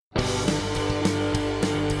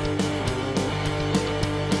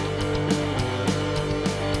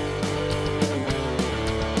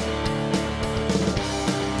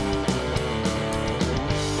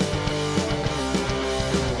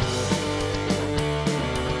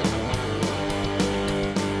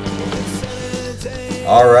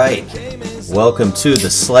All right, welcome to the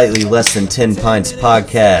Slightly Less Than 10 Pints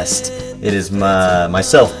podcast. It is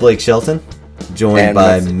myself, Blake Shelton, joined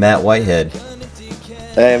by Matt Whitehead.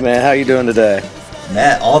 Hey man, how you doing today?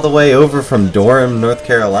 Matt, all the way over from Durham, North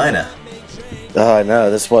Carolina. Oh, I know.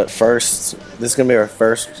 This is gonna be our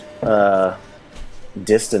first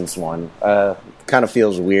distance one. Kind of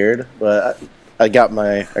feels weird, but I got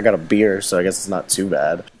a beer, so I guess it's not too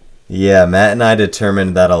bad. Yeah, Matt and I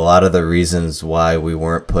determined that a lot of the reasons why we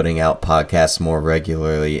weren't putting out podcasts more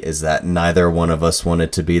regularly is that neither one of us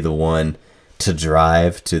wanted to be the one to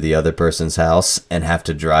drive to the other person's house and have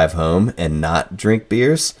to drive home and not drink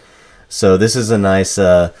beers. So this is a nice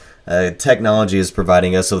technology is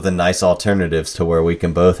providing us with a nice alternatives to where we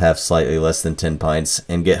can both have slightly less than 10 pints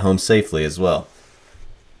and get home safely as well.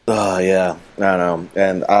 Oh yeah, I know.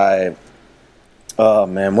 And oh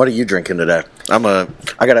man, what are you drinking today? I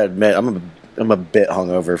gotta admit, I'm a bit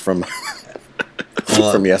hungover from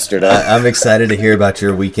from yesterday. I'm excited to hear about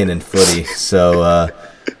your weekend in footy. So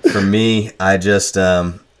for me, I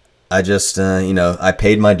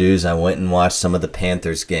paid my dues. I went and watched some of the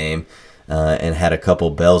Panthers game and had a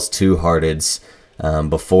couple Bell's Two Hearteds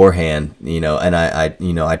beforehand. And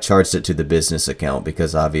I charged it to the business account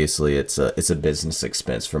because obviously it's a business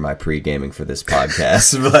expense for my pre-gaming for this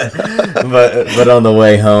podcast. but on the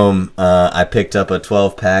way home, I picked up a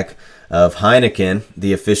 12-pack of Heineken,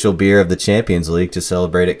 the official beer of the Champions League, to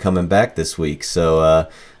celebrate it coming back this week. So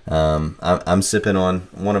I'm sipping on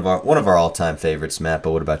one of our all-time favorites, Matt.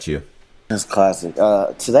 But what about you? That's classic.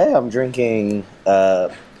 Today I'm drinking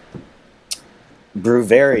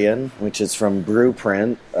Brewvarian, which is from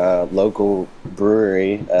Brewprint, local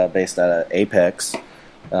brewery based out of Apex,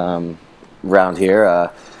 around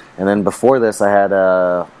here. And then before this, I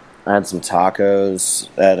had some tacos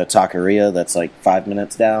at a taqueria that's like 5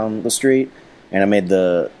 minutes down the street, and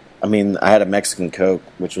I had a Mexican Coke,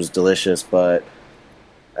 which was delicious, but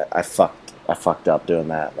I fucked up doing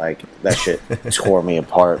that. Like, that shit tore me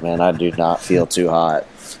apart, man. I do not feel too hot.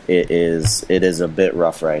 It is a bit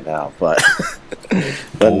rough right now, but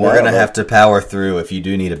we're going to have to power through. If you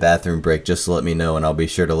do need a bathroom break, just let me know, and I'll be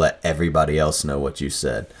sure to let everybody else know what you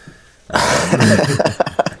said.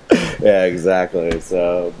 Yeah, exactly.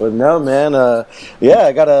 So, but no, man. I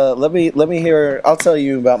gotta let me hear. I'll tell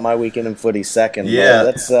you about my weekend in footy second.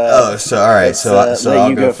 Yeah. All right. So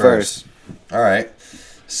I'll go first. All right.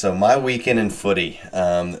 So my weekend in footy,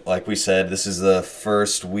 like we said, this is the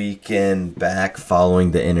first weekend back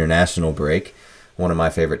following the international break. One of my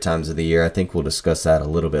favorite times of the year. I think we'll discuss that a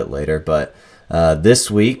little bit later. But this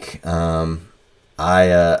week, I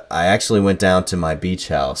actually went down to my beach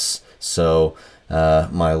house. So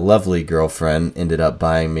my lovely girlfriend ended up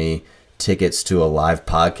buying me tickets to a live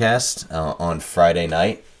podcast on Friday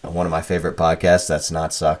night. One of my favorite podcasts that's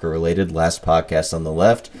not soccer related, Last Podcast on the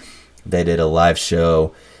Left. They did a live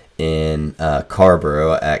show in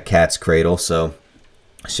Carborough at Cat's Cradle, so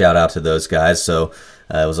shout out to those guys. So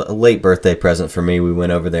it was a late birthday present for me. We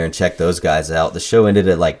went over there and checked those guys out. The show ended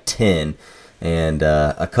at like 10, and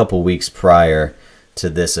a couple weeks prior to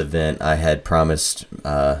this event, I had promised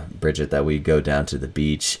Bridget that we'd go down to the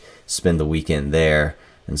beach, spend the weekend there.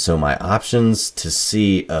 And so my options to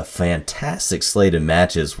see a fantastic slate of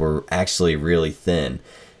matches were actually really thin.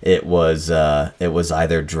 It was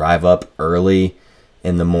either drive up early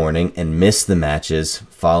in the morning and miss the matches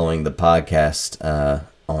following the podcast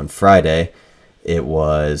on Friday. It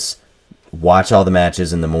was watch all the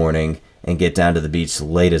matches in the morning and get down to the beach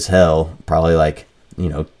late as hell, probably like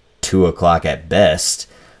 2 o'clock at best,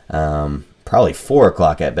 probably 4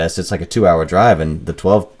 o'clock at best. It's like a 2-hour drive, and the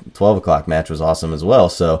 12 o'clock match was awesome as well.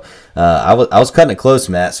 So I was cutting it close,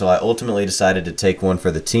 Matt. So I ultimately decided to take one for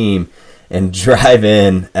the team and drive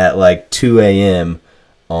in at like 2 a.m.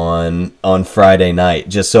 on Friday night,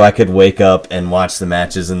 just so I could wake up and watch the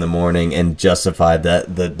matches in the morning and justify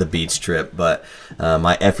the beach trip. But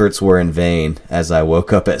my efforts were in vain, as I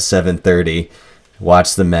woke up at 7:30,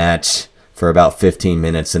 watched the match for about 15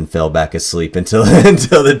 minutes and fell back asleep until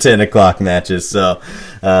the 10 o'clock matches. So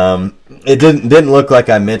it didn't look like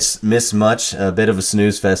I missed much. A bit of a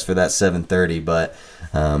snooze fest for that 7:30, but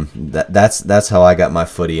that's how I got my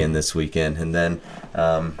footy in this weekend. And then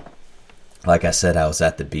like I said, I was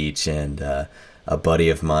at the beach, and a buddy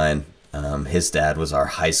of mine, his dad was our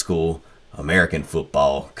high school American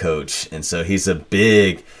football coach, and so he's a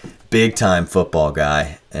big time football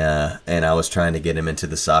guy, and I was trying to get him into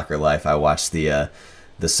the soccer life. I watched the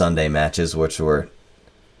Sunday matches, which were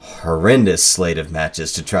horrendous slate of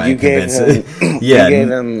matches to try and convince him. Yeah, you gave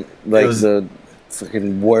him like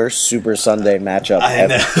fucking worst Super Sunday matchup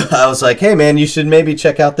ever. Know. I was like, hey, man, you should maybe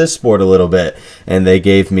check out this sport a little bit. And they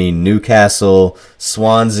gave me Newcastle,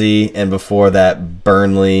 Swansea, and before that,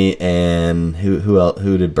 Burnley, and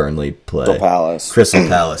who did Burnley play? Crystal Palace. Crystal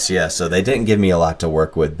Palace, yeah. So they didn't give me a lot to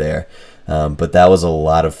work with there. But that was a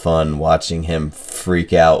lot of fun watching him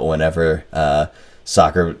freak out whenever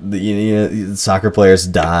soccer players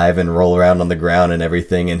dive and roll around on the ground and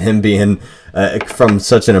everything, and him being from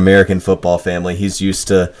such an American football family, he's used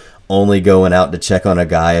to only going out to check on a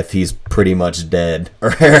guy if he's pretty much dead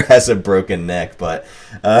or has a broken neck. But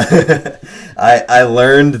I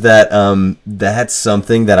learned that that's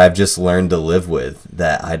something that I've just learned to live with,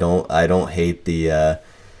 that I don't hate the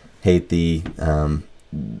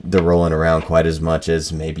rolling around quite as much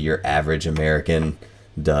as maybe your average American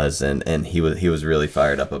does, and he was really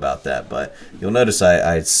fired up about that. But you'll notice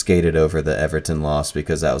I skated over the Everton loss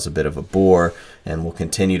because that was a bit of a bore, and we'll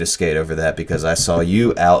continue to skate over that because I saw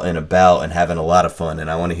you out and about and having a lot of fun,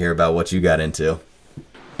 and I want to hear about what you got into.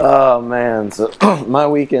 Oh man, so my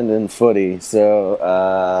weekend in footy.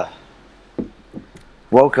 So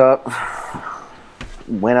woke up,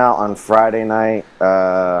 went out on Friday night,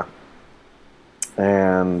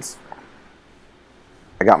 and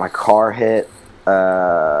I got my car hit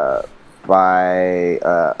by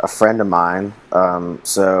a friend of mine.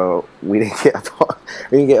 So we didn't get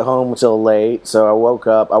home until late. So I woke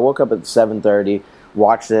up at 7:30,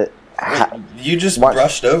 watched it. You just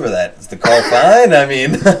brushed over that. Is the car fine? I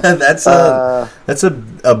mean, that's a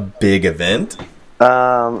big event.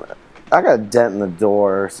 I got a dent in the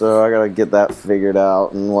door, so I got to get that figured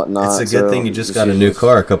out and whatnot. It's a good thing you just got a new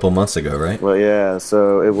car a couple months ago, right? Well, yeah.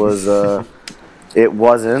 So it was. It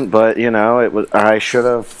wasn't, but it was. I should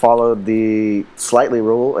have followed the slightly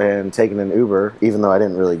rule and taken an Uber, even though I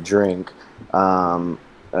didn't really drink. I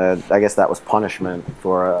guess that was punishment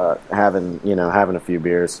for having a few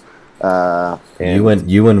beers. You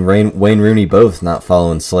and Wayne Rooney both not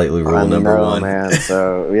following slightly rule number one. Man.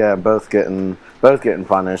 So yeah, both getting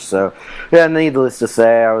punished. So yeah, needless to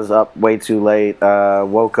say, I was up way too late.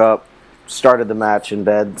 Woke up. Started the match in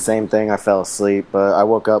bed. Same thing. I fell asleep. But I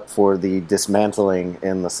woke up for the dismantling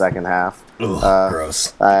in the second half. Ugh,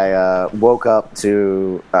 gross. I woke up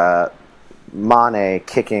to Mane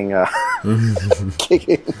kicking him in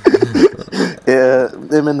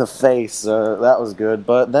the face. That was good.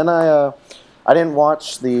 But then I didn't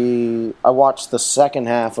watch I watched the second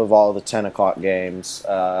half of all the 10 o'clock games.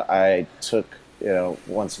 I took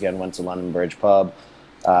once again went to London Bridge Pub.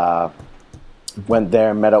 Went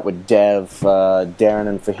there, met up with Dev, Darren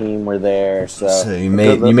and Fahim were there. So you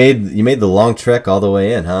made the long trek all the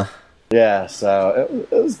way in, huh? Yeah, so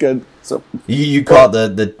it was good. So you caught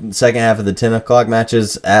the second half of the 10 o'clock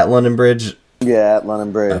matches at London Bridge? Yeah, at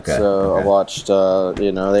London Bridge. Okay, I watched.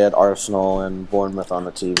 They had Arsenal and Bournemouth on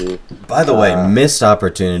the TV. By the way, missed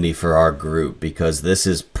opportunity for our group because this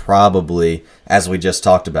is probably, as we just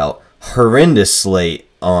talked about, horrendous slate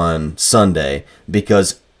on Sunday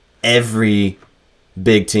because every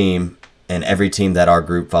big team and every team that our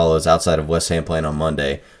group follows outside of West Ham playing on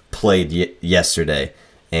Monday played yesterday,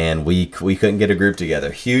 and we couldn't get a group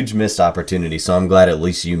together. Huge missed opportunity, so I'm glad at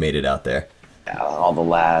least you made it out there. Yeah, all the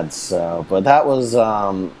lads. But that was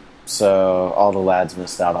so all the lads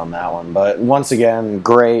missed out on that one. But once again,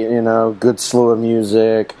 great. Good slew of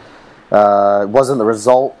music. It wasn't the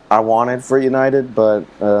result I wanted for United, but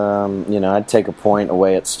I'd take a point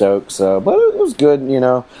away at Stoke. But it was good.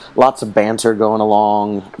 Lots of banter going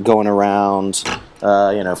around.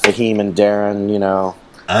 Fahim and Darren.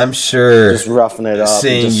 I'm sure just roughing it up,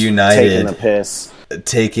 seeing just United taking the piss,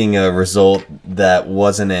 taking a result that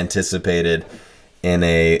wasn't anticipated in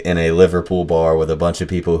a Liverpool bar with a bunch of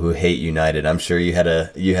people who hate United. I'm sure you had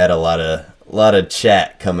a lot of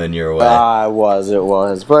chat coming your way. It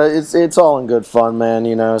was. But it's all in good fun, man.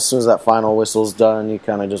 As soon as that final whistle's done, you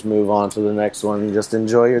kind of just move on to the next one and just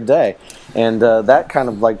enjoy your day. And that kind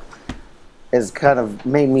of has kind of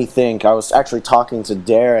made me think. I was actually talking to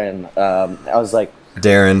Darren. I was like,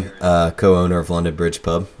 Darren, co-owner of London Bridge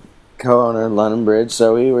Pub. Co-owner of London Bridge.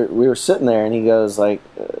 So we were sitting there, and he goes like,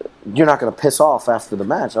 "You're not going to piss off after the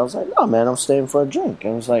match." I was like, "No, man, I'm staying for a drink."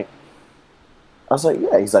 And I was like,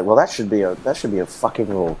 "Yeah." He's like, "Well, that should be a fucking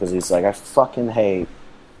rule," because he's like, "I fucking hate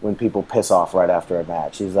when people piss off right after a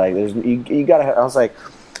match." He's like, "You gotta." I was like,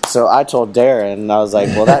 so I told Darren, I was like,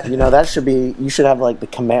 "Well, that that should be. You should have like the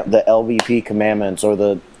LVP commandments or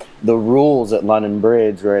the rules at London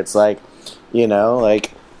Bridge where it's like, I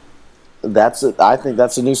think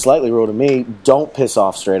that's a new slightly rule to me. Don't piss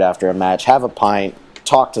off straight after a match. Have a pint,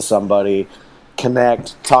 talk to somebody,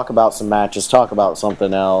 connect, talk about some matches, talk about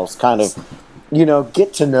something else, kind of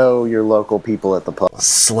get to know your local people at the pub.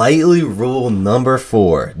 Slightly rule number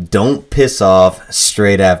 4, don't piss off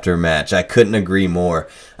straight after a match. I couldn't agree more.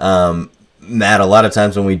 Matt, a lot of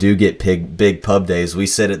times when we do get big pub days, we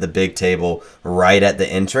sit at the big table right at the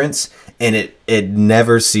entrance, and it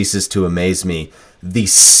never ceases to amaze me. The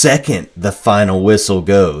second the final whistle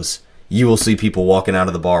goes, you will see people walking out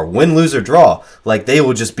of the bar, win, lose, or draw. Like, they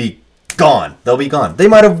will just be gone. They'll be gone. They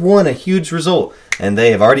might have won a huge result, and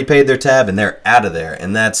they have already paid their tab, and they're out of there.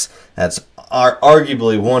 And that's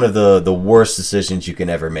arguably one of the worst decisions you can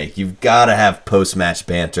ever make. You've got to have post-match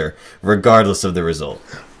banter, regardless of the result.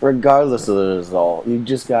 Regardless of the result,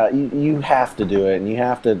 you have to do it, and you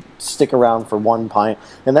have to stick around for one pint,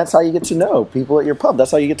 and that's how you get to know people at your pub.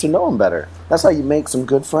 That's how you get to know them better. That's how you make some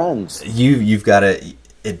good friends. You've got to.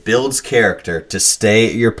 It builds character to stay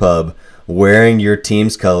at your pub wearing your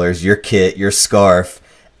team's colors, your kit, your scarf,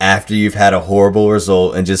 after you've had a horrible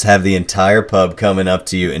result, and just have the entire pub coming up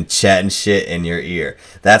to you and chatting shit in your ear.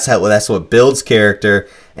 That's what builds character,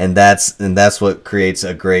 and that's what creates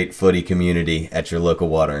a great footy community at your local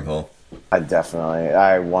watering hole. I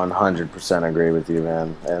 100% agree with you,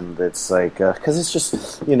 man. And it's like, because it's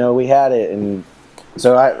just, we had it, and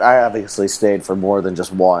so I obviously stayed for more than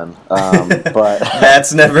just one, but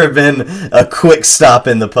that's never been a quick stop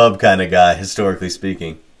in the pub kind of guy, historically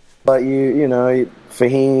speaking. But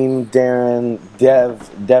Fahim, Darren,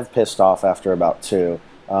 Dev pissed off after about 2.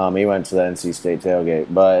 He went to the NC State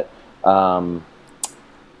tailgate, but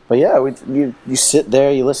yeah, you sit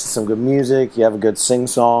there, you listen to some good music, you have a good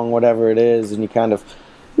sing-song, whatever it is, and you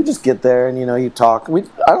just get there and, you talk.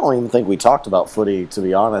 I don't even think we talked about footy, to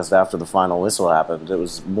be honest, after the final whistle happened. It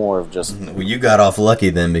was more of just... Well, you got off lucky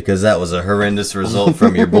then, because that was a horrendous result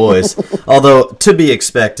from your boys. Although, to be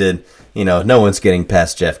expected, no one's getting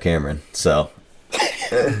past Jeff Cameron, so...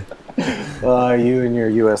 You and your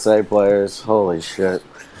USA players, holy shit.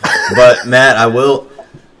 But, Matt, I will...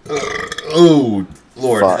 Oh,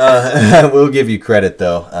 Lord. I will give you credit,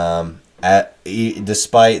 though.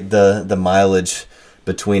 Despite the mileage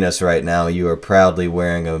between us right now, you are proudly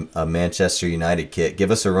wearing a Manchester United kit. Give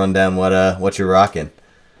us a rundown what you're rocking.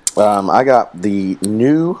 I got the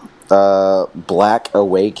new black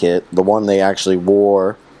away kit, the one they actually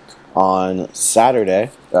wore on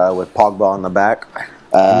Saturday with Pogba on the back.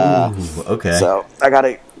 Ooh, okay. So I got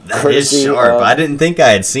it. That is sharp. I didn't think I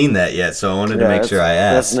had seen that yet, so I wanted to make sure I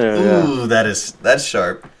asked. That's new, Ooh, that's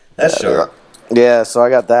sharp. That's sharp. Yeah, so I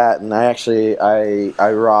got that, and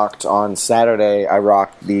I rocked on Saturday. I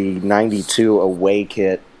rocked the 92 away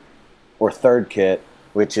kit, or third kit,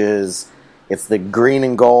 which it's the green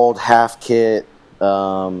and gold half kit.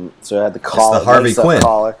 So it had the collar, the Harley Quinn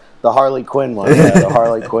collar, the Harley Quinn one, yeah, the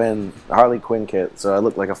Harley Quinn kit. So I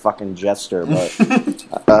looked like a fucking jester, but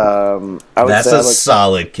that's a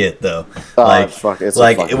solid kit though. It's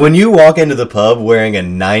like when you walk into the pub wearing a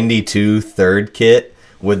 92 third kit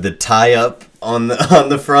with the tie up on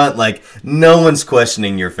the front, like no one's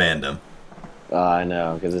questioning your fandom. I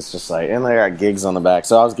know, because it's just like, and they got gigs on the back,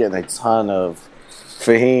 so I was getting a ton of.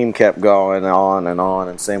 Fahim kept going on,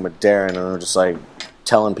 and same with Darren, and they're just like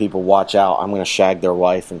telling people, "Watch out! I'm gonna shag their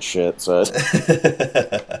wife and shit." So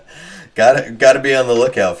gotta be on the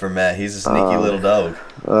lookout for Matt. He's a sneaky little dog.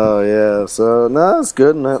 Oh yeah, so no, it's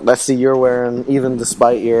good. And I see you're wearing, even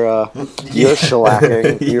despite your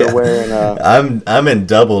shellacking, you're wearing. I'm in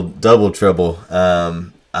double trouble.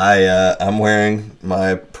 I'm wearing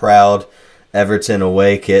my proud Everton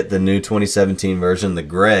away kit, the new 2017 version, the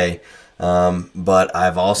gray. But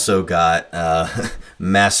I've also got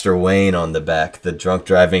Master Wayne on the back, the drunk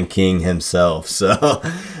driving king himself. So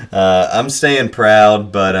I'm staying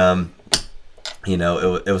proud, but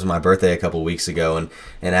it was my birthday a couple weeks ago,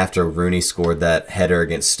 and after Rooney scored that header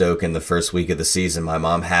against Stoke in the first week of the season, my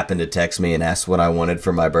mom happened to text me and asked what I wanted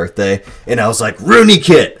for my birthday, and I was like, Rooney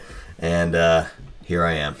kit! And here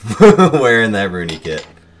I am, wearing that Rooney kit.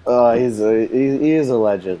 He is a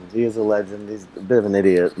legend. He is a legend. He's a bit of an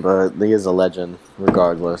idiot, but he is a legend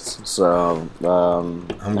regardless. So I'm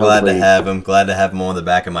glad to have him. Glad to have him on the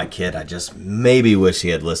back of my kit. I just maybe wish he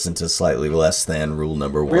had listened to slightly less than rule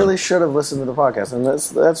number 1. Really should have listened to the podcast, and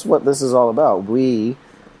that's what this is all about. We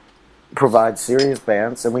provide serious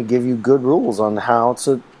bants, and we give you good rules on how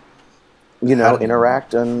to,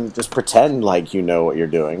 interact and just pretend like you know what you're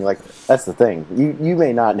doing. Like, that's the thing. You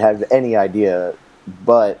may not have any idea,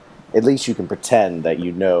 but at least you can pretend that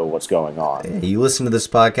you know what's going on. Hey, you listen to this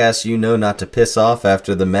podcast, you know not to piss off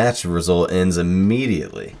after the match result ends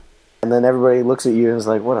immediately. And then everybody looks at you and is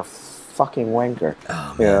like, what a fucking wanker.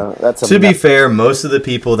 Oh, man. That's to be fair, most of the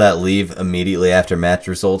people that leave immediately after match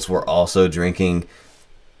results were also drinking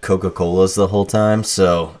Coca-Colas the whole time.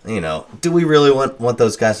 So, do we really want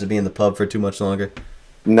those guys to be in the pub for too much longer?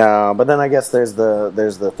 No, but then I guess there's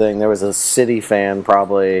the thing. There was a City fan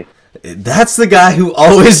probably. That's the guy who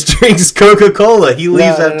always drinks Coca-Cola. He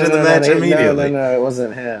leaves after the match immediately. No, it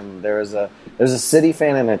wasn't him. There's a City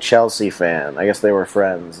fan and a Chelsea fan. I guess they were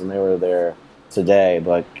friends, and they were there today,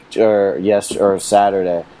 or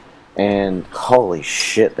Saturday. And holy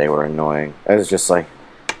shit, they were annoying. I was just like,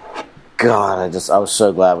 God, I was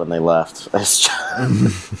so glad when they left. I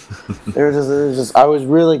was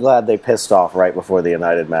really glad they pissed off right before the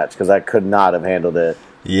United match, because I could not have handled it.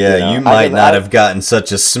 Yeah, you might not have gotten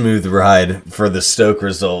such a smooth ride for the Stoke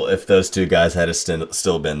result if those two guys had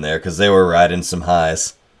still been there, because they were riding some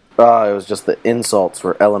highs. Oh, it was just the insults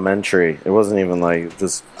were elementary. It wasn't even like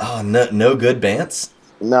just... Oh, no good bants?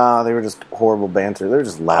 No, they were just horrible banter. They were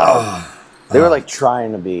just loud. They were like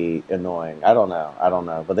trying to be annoying. I don't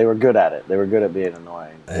know. But they were good at it. They were good at being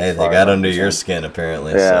annoying. Hey, they got under your skin,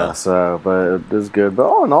 apparently. Yeah, but it was good. But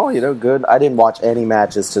all in all, good. I didn't watch any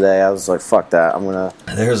matches today. I was like, fuck that.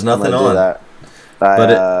 There's nothing on.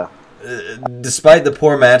 Despite the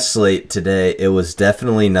poor match slate today, it was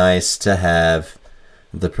definitely nice to have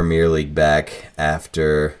the Premier League back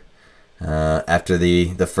after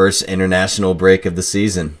the first international break of the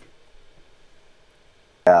season.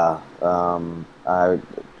 Yeah, I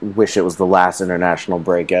wish it was the last international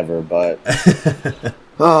break ever, but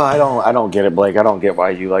I don't get it, Blake. I don't get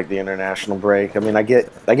why you like the international break. I mean, I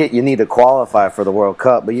get you need to qualify for the World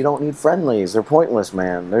Cup, but you don't need friendlies. They're pointless,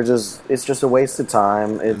 man. It's just a waste of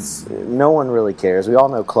time. No one really cares. We all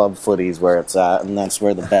know club footy's where it's at, and that's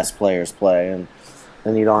where the best players play, and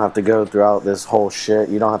you don't have to go throughout this whole shit.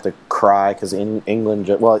 You don't have to cry because England...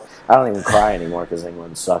 I don't even cry anymore because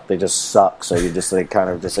England suck. They just suck. So you just you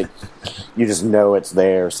just know it's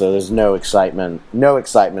there. So there's no excitement. No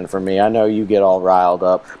excitement for me. I know you get all riled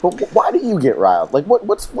up. But why do you get riled? Like,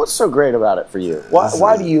 what's so great about it for you?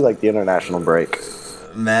 Why do you like the international break?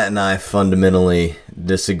 Matt and I fundamentally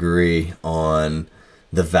disagree on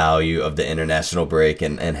the value of the international break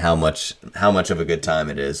and how much of a good time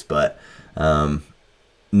it is. But...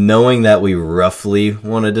 knowing that we roughly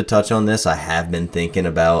wanted to touch on this, I have been thinking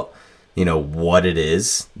about, what it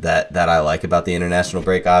is that I like about the international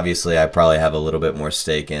break. Obviously, I probably have a little bit more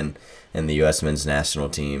stake in the U.S. men's national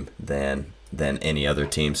team than any other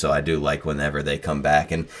team, so I do like whenever they come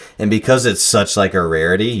back. And because it's such like a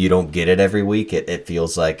rarity, you don't get it every week. It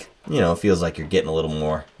feels like, you're getting a little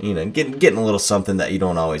more, getting a little something that you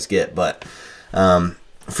don't always get. But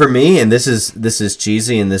for me, and this is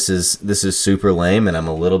cheesy and this is super lame, and I'm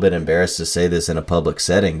a little bit embarrassed to say this in a public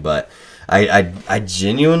setting, but I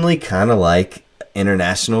genuinely kind of like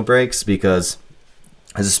international breaks because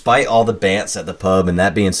despite all the bants at the pub and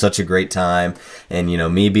that being such a great time, and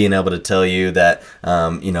me being able to tell you that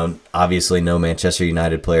obviously no Manchester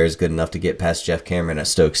United player is good enough to get past Jeff Cameron at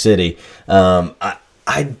Stoke City, I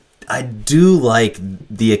do like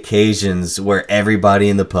the occasions where everybody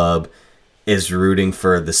in the pub is rooting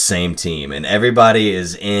for the same team and everybody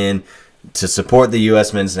is in to support the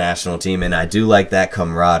U.S. men's national team, and I do like that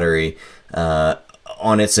camaraderie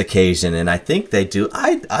on its occasion, and I think they do.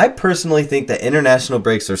 I personally think that international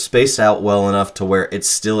breaks are spaced out well enough to where it's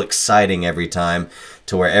still exciting every time,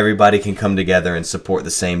 to where everybody can come together and support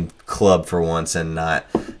the same club for once and not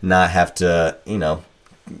have to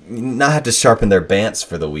sharpen their bants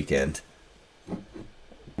for the weekend.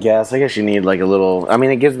 Yes, I guess you need like a little... I mean,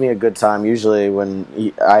 it gives me a good time usually when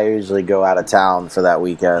I go out of town for that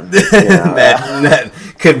weekend. Matt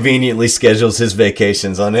conveniently schedules his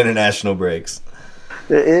vacations on international breaks.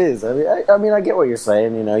 It is. I mean, I get what you're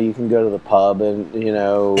saying. You can go to the pub and,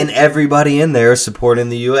 And everybody in there is supporting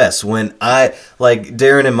the U.S. When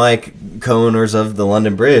Darren and Mike, co-owners of the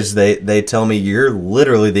London Bridge, they tell me you're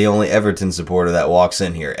literally the only Everton supporter that walks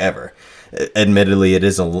in here ever. Admittedly, it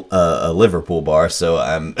is a Liverpool bar, so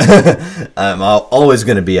I'm always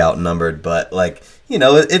going to be outnumbered. But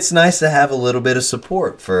it's nice to have a little bit of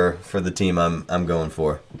support for the team I'm going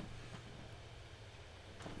for.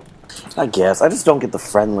 I guess I just don't get the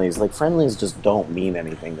friendlies. Like friendlies just don't mean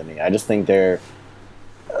anything to me. I just think they're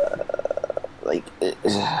like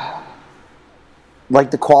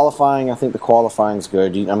the qualifying. I think the qualifying's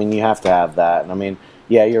good. You have to have that. And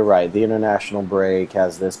yeah, you're right. The international break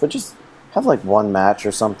has this, but just have like one match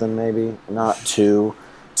or something, maybe not two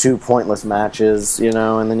pointless matches,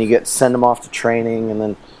 and then you send them off to training, and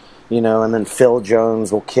then and then Phil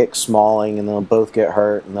Jones will kick Smalling, and they'll both get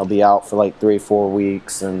hurt, and they'll be out for like 3-4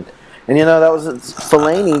 weeks, and that was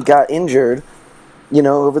Fellaini got injured,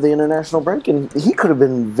 over the international break, and he could have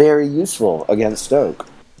been very useful against Stoke.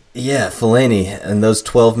 Yeah, Fellaini and those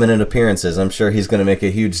 12-minute appearances. I'm sure he's going to make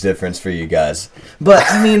a huge difference for you guys. But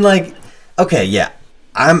I mean, like, okay, yeah,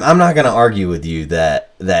 I'm not going to argue with you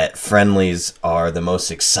that friendlies are the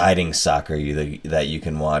most exciting soccer that you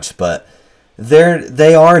can watch, but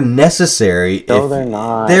they are necessary. No, they're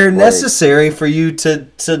not. They're necessary for you to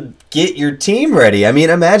get your team ready. I mean,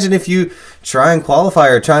 imagine if you try and qualify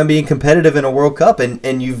or try and be competitive in a World Cup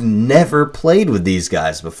and you've never played with these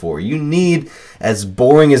guys before. You need, as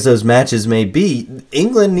boring as those matches may be,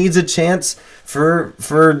 England needs a chance for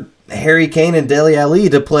Harry Kane and Dele Alli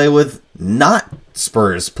to play with not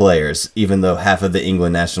Spurs players, even though half of the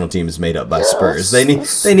England national team is made up by Spurs. They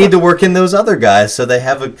need to work in those other guys so they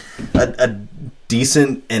have a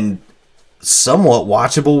decent and somewhat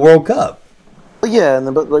watchable World Cup. Yeah,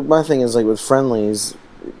 but like my thing is like with friendlies,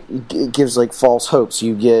 it gives like false hopes.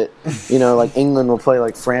 You get, like England will play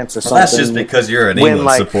like France or something. That's just because you're an England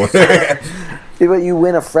supporter. But you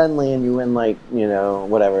win a friendly and you win like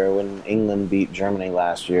whatever. When England beat Germany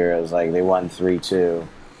last year, it was like they won 3-2,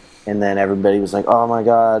 and then everybody was like, "Oh my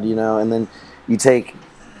god," and then you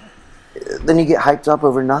get hyped up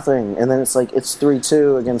over nothing, and then it's like it's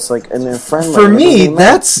 3-2 against like and then friendly. For me,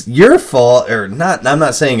 that's your fault, or not. I'm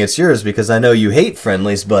not saying it's yours because I know you hate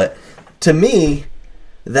friendlies, but to me,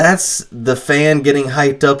 that's the fan getting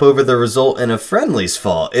hyped up over the result in a friendly's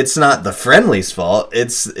fault. It's not the friendly's fault.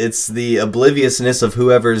 It's the obliviousness of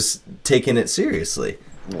whoever's taking it seriously.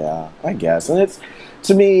 Yeah, I guess, and it's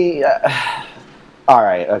to me. All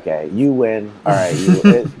right, okay, you win. All right,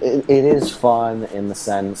 it is fun in the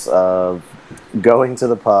sense of going to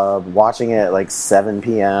the pub, watching it at like 7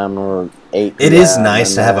 p.m. or 8 p.m. It is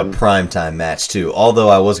nice to have a primetime match, too. Although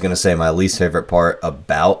I was going to say my least favorite part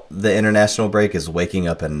about the international break is waking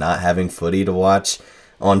up and not having footy to watch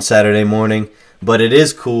on Saturday morning. But it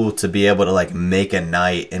is cool to be able to like make a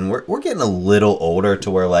night, and we're getting a little older to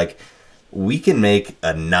where like we can make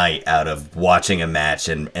a night out of watching a match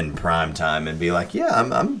in prime time and be like, yeah,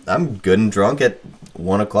 I'm good and drunk at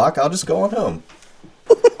 1 o'clock. I'll just go on home.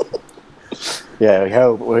 Yeah, we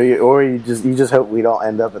hope, or you just hope we don't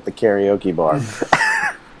end up at the karaoke bar.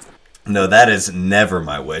 No, that is never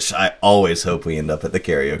my wish. I always hope we end up at the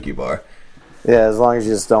karaoke bar. Yeah, as long as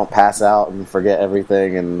you just don't pass out and forget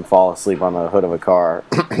everything and fall asleep on the hood of a car.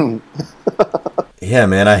 Yeah,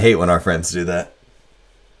 man, I hate when our friends do that.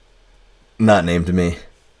 Not named me.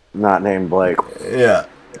 Not named Blake. Yeah.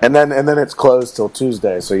 And then it's closed till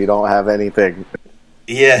Tuesday, so you don't have anything.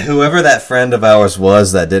 Yeah, whoever that friend of ours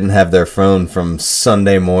was that didn't have their phone from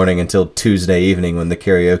Sunday morning until Tuesday evening when the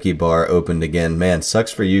karaoke bar opened again. Man,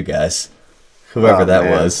 sucks for you guys. Whoever that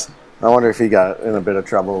was. I wonder if he got in a bit of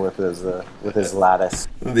trouble with his lattice.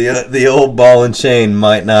 The old ball and chain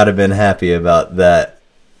might not have been happy about that.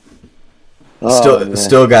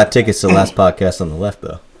 Still got tickets to the last podcast on the left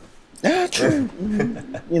though. Yeah, true.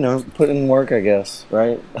 Put in work, I guess,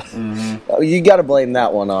 right? Mm-hmm. You got to blame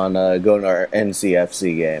that one on going to our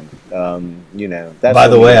NCFC game. That's by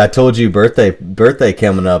the way, I told you birthday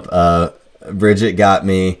coming up. Bridget got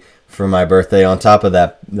me for my birthday on top of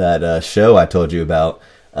that show I told you about.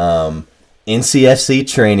 NCFC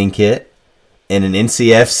training kit and an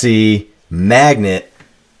NCFC magnet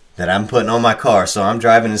that I'm putting on my car, so I'm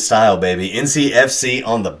driving in style, baby. NCFC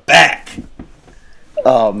on the back.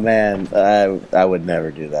 Oh man, I would never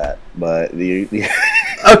do that. But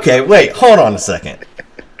Okay, wait, hold on a second.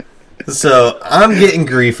 So I'm getting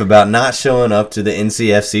grief about not showing up to the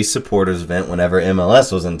NCFC supporters event whenever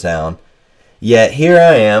MLS was in town. Yet here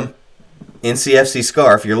I am, NCFC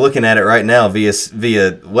scarf. You're looking at it right now via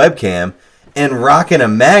webcam, and rocking a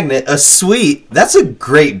magnet, a sweet. That's a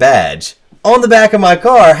great badge on the back of my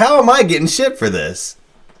car. How am I getting shit for this?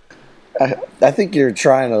 I think you're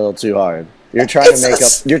trying a little too hard. You're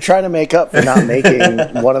trying to make up for not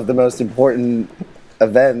making one of the most important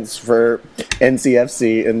events for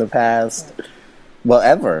NCFC in the past, well,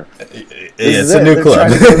 ever. It's a new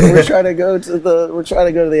club. We're trying to go to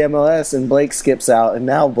the MLS, and Blake skips out, and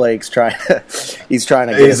now Blake's trying to get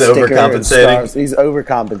a sticker and stars. He's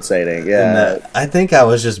overcompensating. Yeah, and, I think I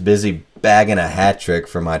was just busy bagging a hat trick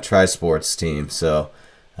for my Tri-Sports team, so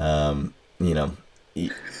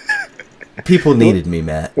people needed me,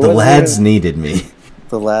 Matt. The lads needed me.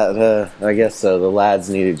 I guess so. The lads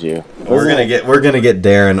needed you. We're gonna get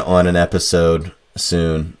Darren on an episode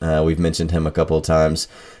soon. We've mentioned him a couple of times.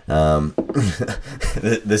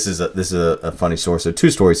 This is a funny story. So 2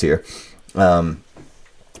 stories here. I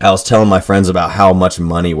was telling my friends about how much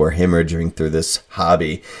money we're hemorrhaging through this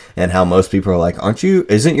hobby, and how most people are like,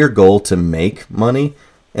 isn't your goal to make money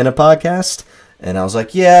in a podcast? And I was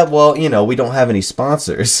like, yeah, well, we don't have any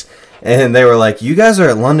sponsors. And they were like, you guys are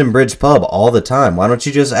at London Bridge Pub all the time. Why don't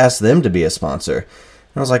you just ask them to be a sponsor? And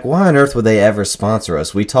I was like, why on earth would they ever sponsor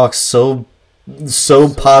us? We talk so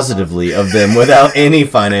positively of them without any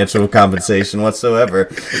financial compensation whatsoever.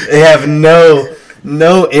 They have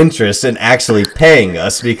no interest in actually paying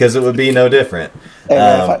us because it would be no different. Hey,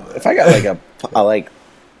 man, if I got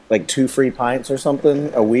like 2 free pints or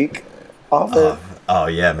something a week off it. Oh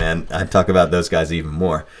yeah, man! I'd talk about those guys even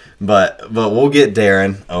more. But we'll get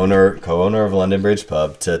Darren, co-owner of London Bridge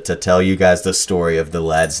Pub, to tell you guys the story of the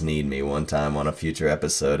Lads Need Me one time on a future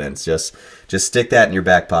episode, and just stick that in your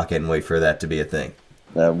back pocket and wait for that to be a thing.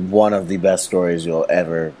 One of the best stories you'll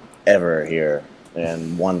ever hear,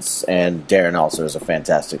 and Darren also is a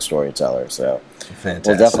fantastic storyteller. So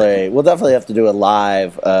fantastic. We'll definitely have to do a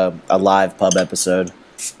live pub episode.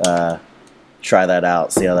 Try that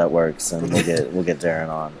out, see how that works, and we'll get Darren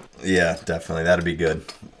on. Yeah, definitely, that'd be good.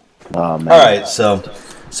 Oh, man. All right, so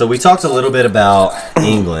we talked a little bit about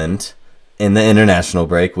England in the international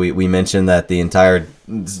break. We mentioned that the entire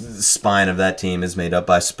spine of that team is made up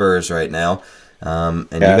by Spurs right now, and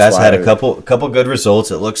you guys had a couple good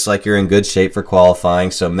results. It looks like you're in good shape for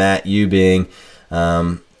qualifying. So Matt, you being,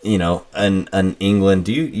 an England,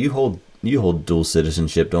 do you hold dual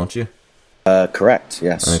citizenship, don't you? Correct.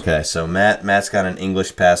 Yes. Okay, so Matt's got an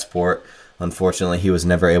English passport. Unfortunately, he was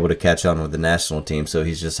never able to catch on with the national team, so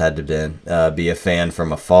he's just had to be a fan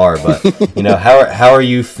from afar. But how are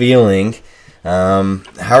you feeling? How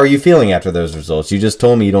are you feeling after those results? You just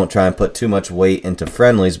told me you don't try and put too much weight into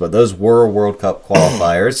friendlies, but those were World Cup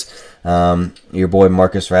qualifiers. Your boy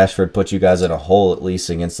Marcus Rashford put you guys in a hole at least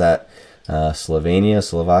against that Slovakia.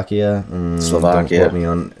 Slovakia. Don't quote me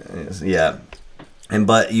on. Yeah.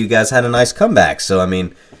 But you guys had a nice comeback, so I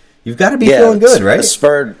mean, you've got to be feeling good, right?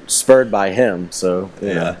 Spurred by him, so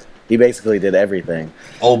yeah, he basically did everything.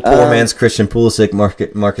 Old poor man's Christian Pulisic,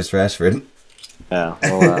 Marcus Rashford. Yeah,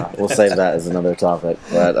 we'll save that as another topic.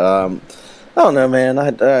 But I don't know, man.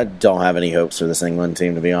 I don't have any hopes for this England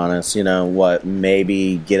team, to be honest.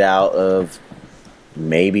 Maybe get out of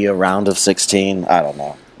maybe a round of 16. I don't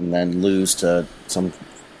know, and then lose to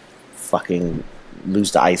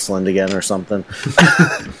Iceland again or something.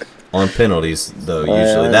 On penalties, though,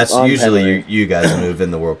 usually. That's usually you guys move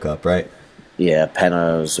in the World Cup, right? Yeah,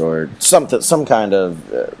 penos or something, some kind of...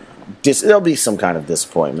 there'll be some kind of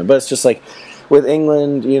disappointment. But it's just like, with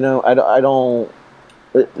England, I don't...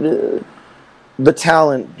 the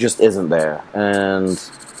talent just isn't there. And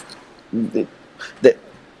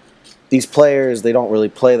these players, they don't really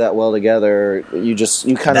play that well together. You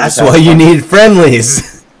kind of... That's why you need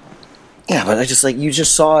friendlies. Yeah, but you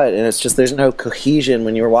just saw it, and it's just there's no cohesion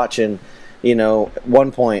when you're watching,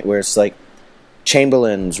 one point where it's like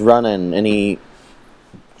Chamberlain's running, and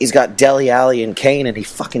he's got Dele Alli and Kane, and he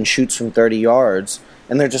fucking shoots from 30 yards,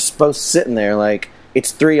 and they're just both sitting there like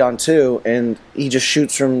it's 3-on-2, and he just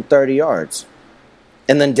shoots from 30 yards.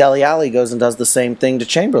 And then Dele Alli goes and does the same thing to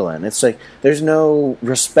Chamberlain. It's like there's no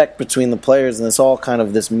respect between the players, and it's all kind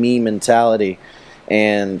of this me mentality,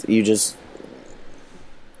 and you just...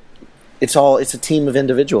 It's a team of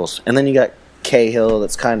individuals, and then you got Cahill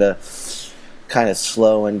that's kind of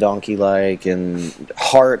slow and donkey-like, and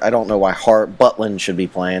Hart. I don't know why Butland should be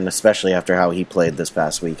playing, especially after how he played this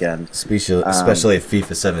past weekend. Especially if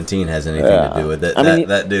FIFA 17 has anything to do with it.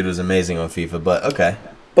 That dude was amazing on FIFA, but okay.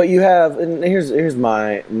 But you have, and here's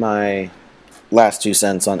my last 2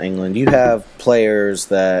 cents on England. You have players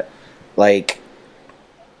that like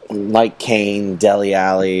Kane, Dele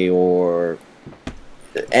Alli, or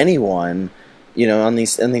anyone, on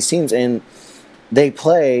these teams, and they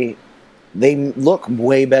look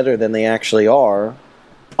way better than they actually are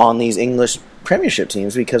on these English Premiership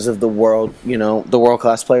teams because of the world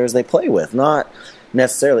class players they play with. Not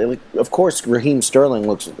necessarily, of course, Raheem Sterling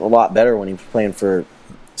looks a lot better when he's playing for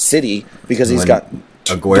City because he's got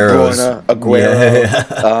Aguero,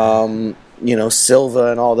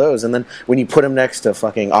 Silva, and all those. And then when you put him next to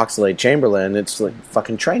fucking Oxlade-Chamberlain, it's like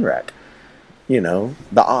fucking train wreck. The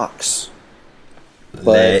Ox.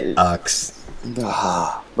 The Ox.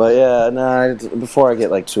 But yeah, before I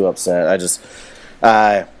get too upset, I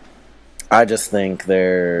just think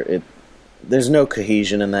there's no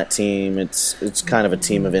cohesion in that team. It's kind of a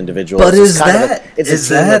team of individuals. But it's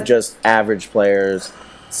a team of just average players.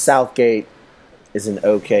 Southgate is an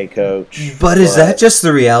okay coach. But is that just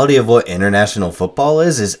the reality of what international football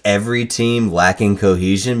is? Is every team lacking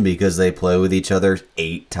cohesion because they play with each other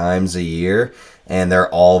 8 times a year? And they're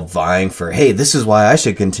all vying for, hey, this is why I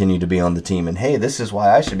should continue to be on the team. And, hey, this is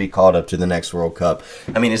why I should be called up to the next World Cup.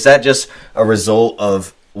 I mean, is that just a result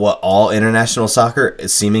of what all international soccer,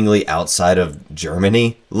 seemingly outside of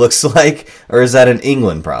Germany, looks like? Or is that an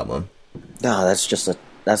England problem? No,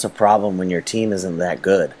 that's a problem when your team isn't that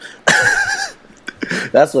good.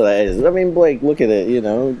 That's what it is. I mean, Blake, look at it.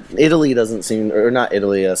 Italy doesn't seem, or not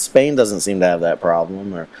Italy. Spain doesn't seem to have that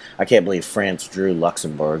problem. Or I can't believe France drew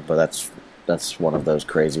Luxembourg, but that's one of those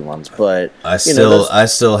crazy ones. But I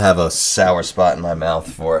still have a sour spot in my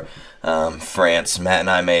mouth for France. Matt and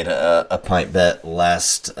I made a pint bet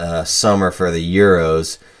last summer for the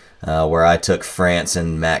Euros. Where I took France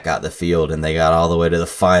and Matt got the field, and they got all the way to the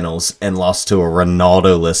finals and lost to a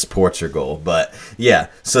Ronaldo-less Portugal. But yeah,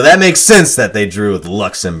 so that makes sense that they drew with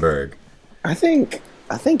Luxembourg. I think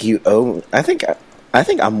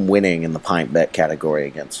I'm winning in the pint bet category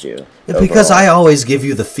against you. Because I always give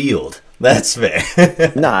you the field. That's fair.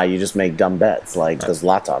 Nah, you just make dumb bets like the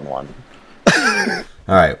Zlatan one.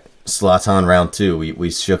 All right, Zlatan round 2.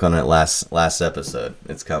 We shook on it last episode.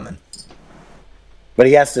 It's coming. But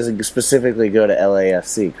he has to specifically go to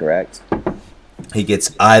LAFC, correct? He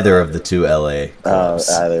gets either of the 2 LA clubs.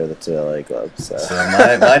 Either of the 2 LA clubs. So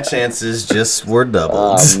my chances just were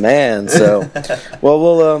doubled. Oh, man. So,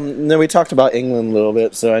 well, then we talked about England a little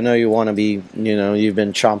bit. So I know you want to be, you've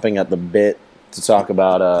been chomping at the bit to talk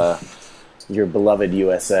about your beloved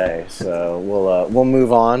USA. So we'll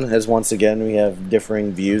move on, as once again we have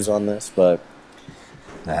differing views on this, but.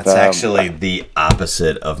 That's actually the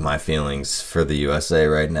opposite of my feelings for the USA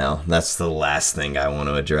right now. That's the last thing I want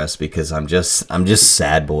to address because I'm just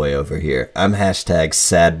sad boy over here. I'm hashtag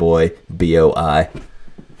sad boy BOI.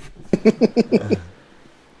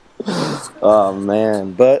 Oh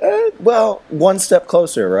man, but one step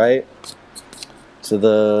closer, right? To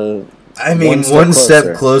the. I mean, one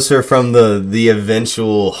step closer from the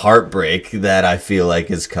eventual heartbreak that I feel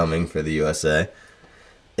like is coming for the USA.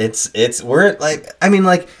 We're like, I mean,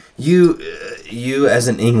 like you as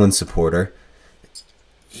an England supporter,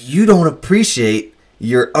 you don't appreciate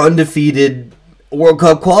your undefeated World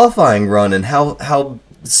Cup qualifying run and how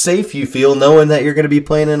safe you feel knowing that you're going to be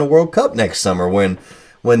playing in a World Cup next summer when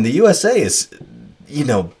the USA is,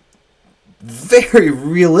 very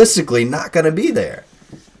realistically not going to be there.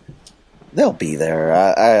 They'll be there.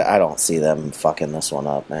 I don't see them fucking this one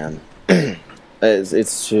up, man.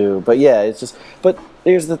 It's true, but yeah, it's just. But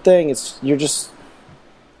here's the thing: this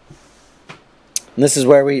is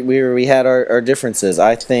where we had our differences.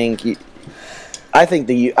 I think the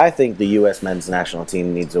U.S. men's national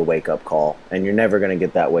team needs a wake up call, and you're never going to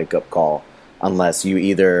get that wake up call unless you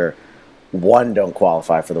either don't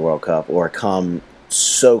qualify for the World Cup or come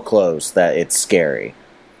so close that it's scary,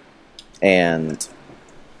 and.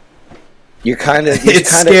 It's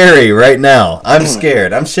scary right now. I'm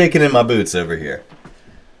scared. I'm shaking in my boots over here.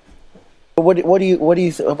 What do you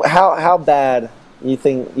how bad you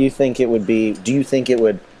think it would be? Do you think it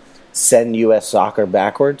would send U.S. soccer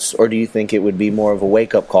backwards, or do you think it would be more of a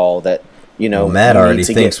wake up call that Matt already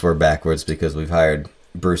thinks we're backwards because we've hired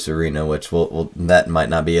Bruce Arena, which that might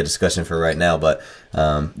not be a discussion for right now, but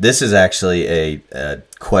this is actually a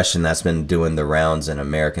question that's been doing the rounds in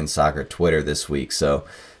American soccer Twitter this week. So.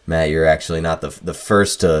 Matt, you're actually not the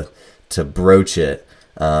first to broach it,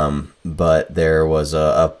 but there was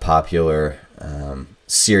a popular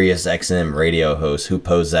Sirius XM radio host who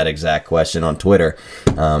posed that exact question on Twitter.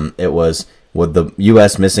 It was, would the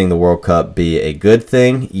U.S. missing the World Cup be a good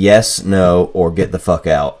thing? Yes, no, or get the fuck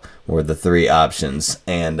out were the 3 options.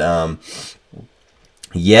 And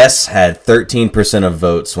yes had 13% of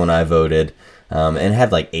votes when I voted, and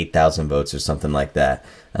had like 8,000 votes or something like that.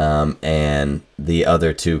 And the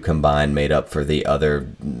other 2 combined made up for the other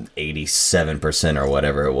 87% or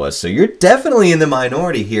whatever it was. So you're definitely in the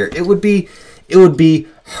minority here. It would be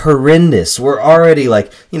horrendous. We're already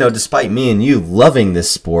despite me and you loving this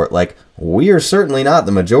sport, we are certainly not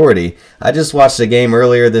the majority. I just watched a game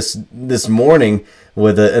earlier this morning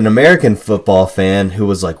with an American football fan who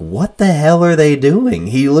was like, what the hell are they doing?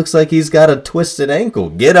 He looks like he's got a twisted ankle.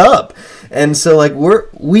 Get up. And so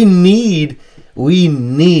we need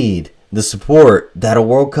the support that a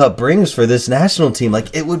World Cup brings for this national team.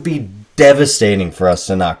 It would be devastating for us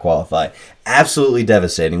to not qualify. Absolutely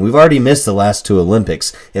devastating. We've already missed the last 2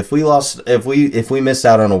 Olympics. If we missed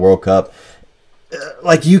out on a World Cup,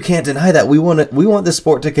 you can't deny that. We want this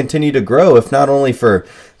sport to continue to grow, if not only for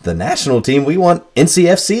the national team, we want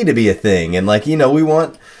NCFC to be a thing, and we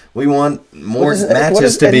want more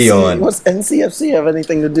matches to be on. What's NCFC have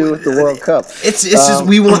anything to do with the World Cup? It's just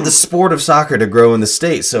we want the sport of soccer to grow in the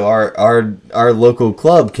state, so our local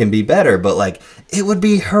club can be better. But It would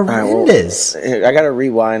be horrendous. Right, well, I got to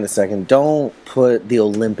rewind a second. Don't put the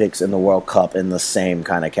Olympics and the World Cup in the same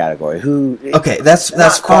kind of category. Okay, that's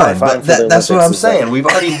fine, but that's what I'm saying. We've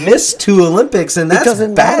already missed 2 Olympics, and that's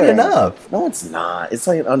bad enough. No, it's not. It's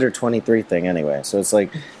like an under 23 thing anyway. So it's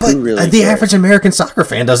like, but who really the cares? average American soccer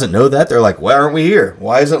fan doesn't know that. They're like, why aren't we here?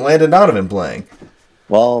 Why isn't Landon Donovan playing?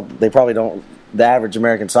 Well, they probably don't. The average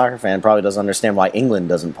American soccer fan probably doesn't understand why England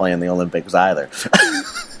doesn't play in the Olympics either.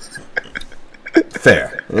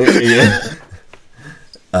 Fair. Yeah.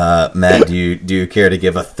 Matt, do you care to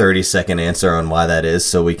give a 30-second answer on why that is,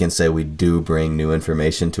 so we can say we do bring new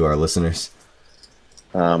information to our listeners?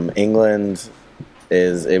 England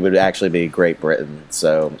it would actually be Great Britain,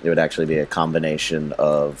 so it would actually be a combination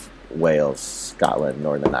of Wales, Scotland,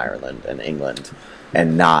 Northern Ireland, and England,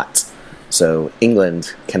 and not. So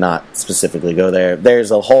England cannot specifically go there.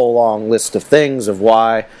 There's a whole long list of things of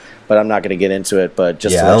why, but I'm not going to get into it. But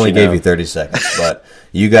just to let I only you know, gave you 30 seconds, but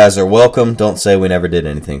you guys are welcome. Don't say we never did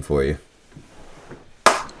anything for you.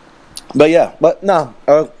 But yeah,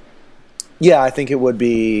 I think it would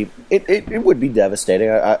be it would be devastating.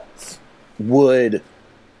 I would.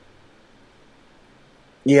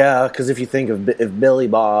 Yeah, because if you think of if Billy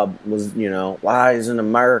Bob was, why isn't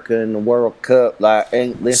America in the World Cup?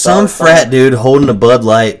 Some frat dude holding a Bud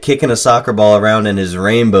Light, kicking a soccer ball around in his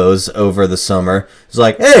rainbows over the summer is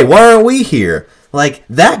like, hey, why aren't we here? Like,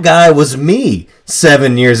 that guy was me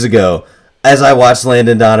 7 years ago. As I watched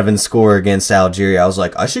Landon Donovan score against Algeria, I was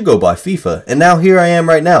like, I should go buy FIFA. And now here I am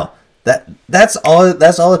right now. That's all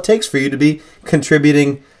it takes for you to be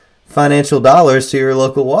contributing financial dollars to your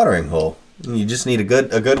local watering hole. You just need a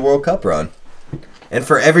good World Cup run. And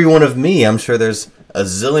for every one of me, I'm sure there's a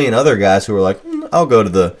zillion other guys who are like, I'll go to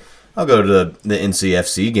the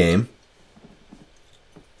NCFC game.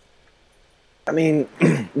 I mean,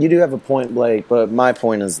 you do have a point, Blake, but my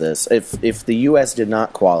point is this. If the U.S. did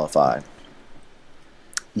not qualify,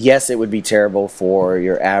 yes, it would be terrible for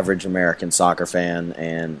your average American soccer fan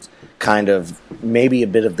and kind of maybe a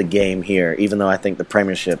bit of the game here, even though I think the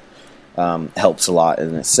Premiership helps a lot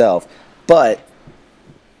in itself. But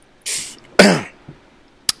the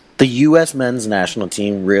U.S. men's national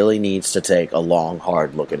team really needs to take a long,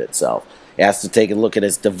 hard look at itself. It has to take a look at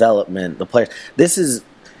its development, the players. This is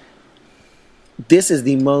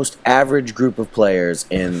the most average group of players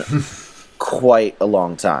in quite a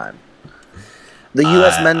long time. The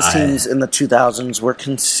U.S. men's teams in the 2000s were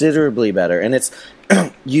considerably better, and it's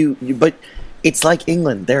but it's like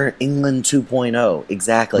England. They're England 2.0.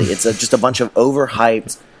 Exactly. It's just a bunch of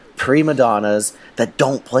overhyped prima donnas that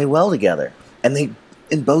don't play well together, and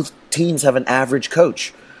both teams have an average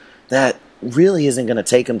coach that really isn't going to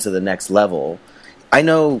take them to the next level. I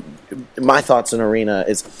know my thoughts on Arena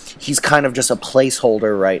is he's kind of just a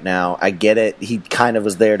placeholder right now. I get it. He kind of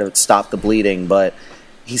was there to stop the bleeding, but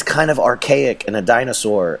he's kind of archaic and a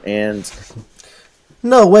dinosaur. And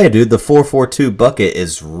no way, dude. The 4-4-2 bucket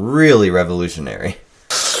is really revolutionary.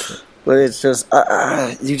 But it's just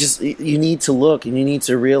you need to look and you need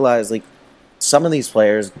to realize, like, some of these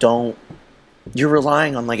players don't. You're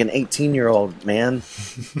relying on like an 18-year-old, man.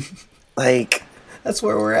 Like, that's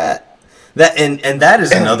where we're at. That and that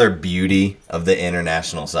is another beauty of the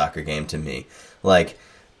international soccer game to me. Like,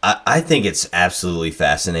 I think it's absolutely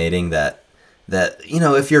fascinating that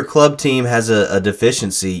if your club team has a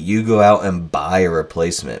deficiency, you go out and buy a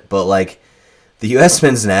replacement. But like the U.S.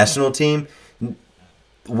 men's national team,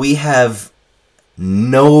 we have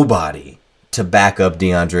nobody to back up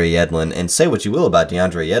DeAndre Yedlin. And say what you will about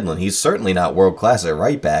DeAndre Yedlin, he's certainly not world class at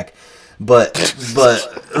right back. But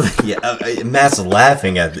yeah, Matt's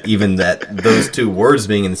laughing at even that those two words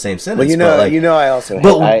being in the same sentence.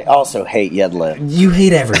 Well, I also hate Yedlin. You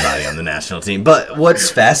hate everybody on the national team. But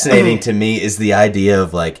what's fascinating to me is the idea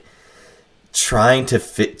of like trying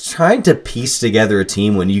to piece together a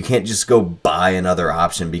team when you can't just go buy another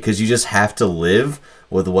option, because you just have to live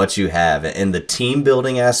with what you have. And the team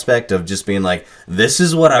building aspect of just being like, this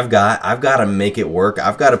is what I've got to make it work.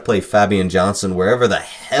 I've got to play Fabian Johnson wherever the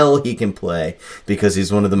hell he can play, because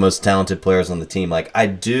he's one of the most talented players on the team. Like, I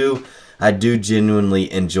do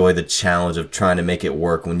genuinely enjoy the challenge of trying to make it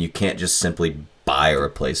work when you can't just simply buy a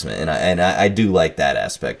replacement, and I do like that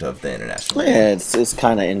aspect of the international. Yeah, it's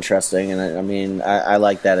kind of interesting, and I mean I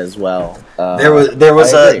like that as well. There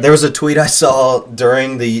was a tweet I saw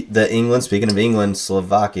during the England. Speaking of England,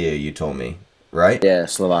 Slovakia, you told me, right? Yeah,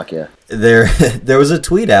 Slovakia. There was a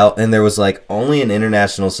tweet out, and there was like, only in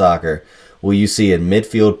international soccer will you see a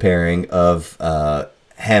midfield pairing of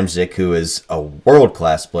Hamsik, who is a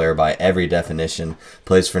world-class player by every definition,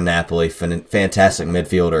 plays for Napoli, fantastic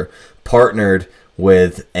midfielder, partnered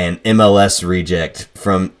with an MLS reject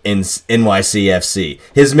from NYCFC.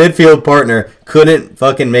 His midfield partner couldn't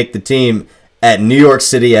fucking make the team at New York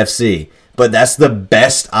City FC. But that's the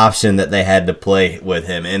best option that they had to play with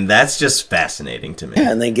him, and that's just fascinating to me.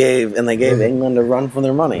 Yeah, and they gave England a run for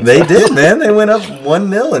their money. They did, man. They went up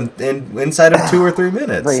 1-0 in inside of 2 or 3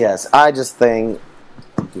 minutes. But yes, I just think,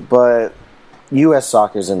 but U.S.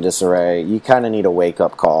 soccer's in disarray. You kind of need a wake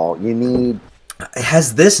up call. You need.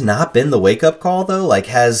 Has this not been the wake up call though? Like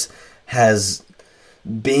has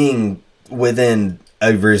being within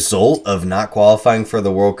a result of not qualifying for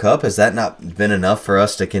the World Cup, has that not been enough for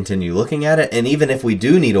us to continue looking at it? And even if we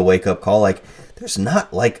do need a wake-up call, like, there's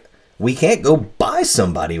not, like, we can't go buy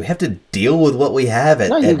somebody. We have to deal with what we have at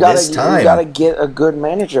this time. You got to get a good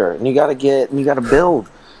manager, and you got to build.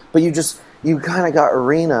 But you kind of got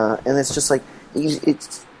Arena, and it's just like,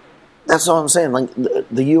 that's all I'm saying. Like,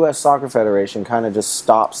 the U.S. Soccer Federation kind of just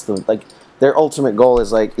stops them. Like, their ultimate goal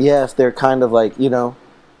is like, if they're kind of like,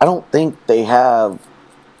 I don't think they have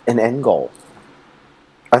an end goal.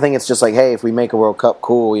 I think it's just like, hey, if we make a World Cup,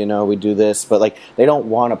 cool, we do this. But, like, they don't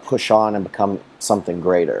want to push on and become something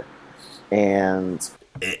greater. And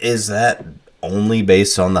is that only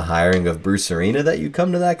based on the hiring of Bruce Arena that you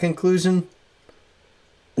come to that conclusion?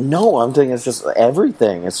 No, I'm thinking it's just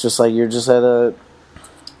everything. It's just like you're just there's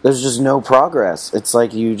just no progress. It's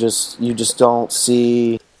like you just don't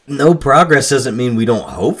see. No progress doesn't mean we don't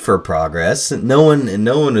hope for progress. No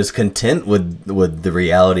one is content with the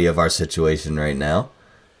reality of our situation right now.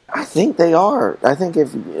 I think they are. I think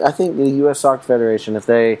the U.S. Soccer Federation, if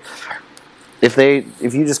you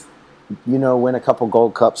just win a couple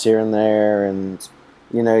Gold Cups here and there, and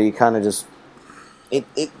you kind of just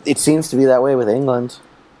it seems to be that way with England.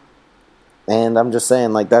 And I'm just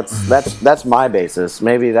saying, like, that's my basis.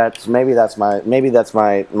 Maybe that's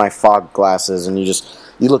my fog glasses, and you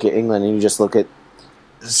look at England and you just look at.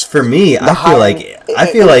 For me, I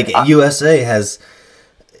feel like USA's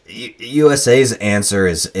answer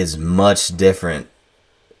is much different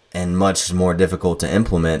and much more difficult to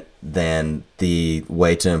implement than the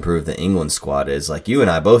way to improve the England squad is. Like, you and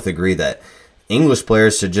I both agree that English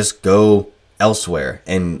players should just go elsewhere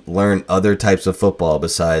and learn other types of football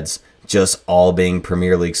besides just all being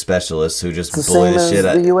Premier League specialists who just bully the shit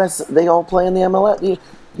out. The U.S. They all play in the MLS.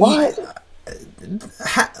 Why?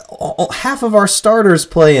 Half of our starters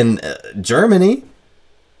play in Germany.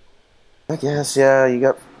 I guess, yeah, you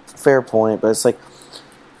got fair point, but it's like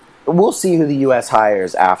we'll see who the U.S.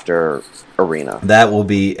 hires after Arena. That will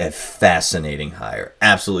be a fascinating hire.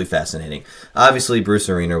 Absolutely fascinating. Obviously, Bruce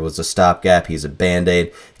Arena was a stopgap. He's a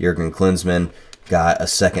Band-Aid. Jurgen Klinsmann got a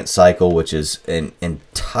second cycle, which is an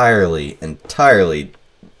entirely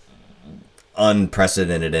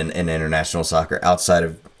unprecedented in international soccer outside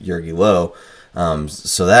of Jurgen Low.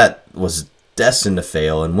 So that was destined to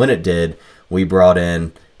fail. And when it did, we brought in...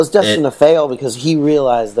 It was destined to fail because he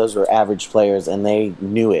realized those were average players, and they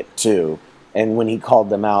knew it too. And when he called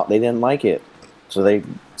them out, they didn't like it. So they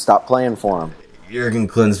stopped playing for him. Jurgen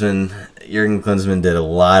Klinsmann did a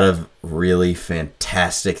lot of really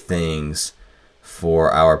fantastic things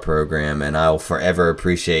for our program, and I'll forever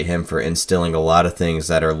appreciate him for instilling a lot of things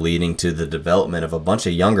that are leading to the development of a bunch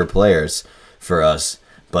of younger players for us.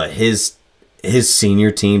 But his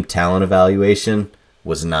senior team talent evaluation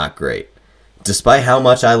was not great. Despite how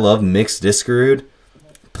much I love Mix Diskerud,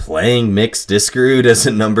 playing Mix Diskerud as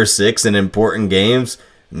a number 6 in important games,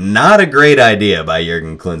 not a great idea by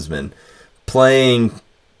Jurgen Klinsmann. Playing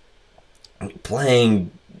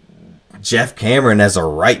Jeff Cameron as a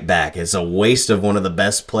right back is a waste of one of the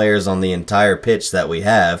best players on the entire pitch that we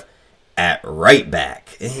have at right back.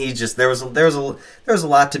 He just there was a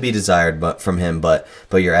lot to be desired from him, but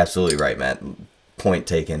you're absolutely right, Matt. Point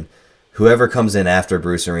taken. Whoever comes in after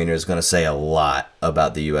Bruce Arena is going to say a lot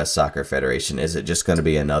about the U.S. Soccer Federation. Is it just going to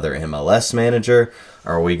be another MLS manager,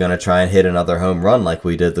 or are we going to try and hit another home run like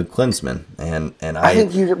we did with Klinsmann? And I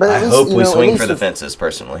hope we swing for the fences,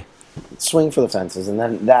 personally. Swing for the fences, and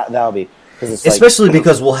then that'll be... Especially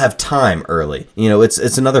because we'll have time early.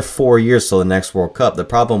 It's another 4 years till the next World Cup. The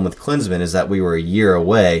problem with Klinsmann is that we were a year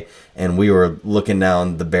away, and we were looking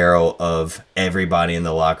down the barrel of everybody in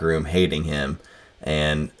the locker room hating him,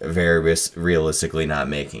 and very realistically not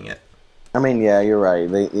making it. I mean, yeah, you're right.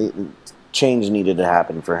 Change needed to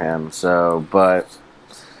happen for him. So, but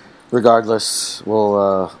regardless,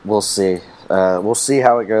 we'll see. We'll see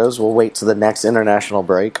how it goes. We'll wait to the next international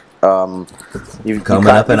break. Coming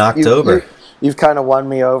up in October. You've kind of won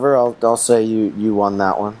me over. I'll say you won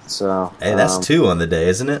that one. So hey, that's 2 on the day,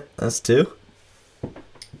 isn't it? That's 2.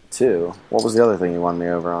 2. What was the other thing you won me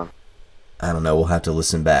over on? I don't know. We'll have to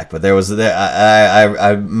listen back. But there was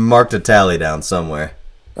I marked a tally down somewhere.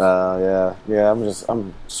 Yeah.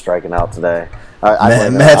 I'm striking out today.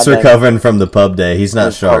 Matt's recovering from the pub day. He's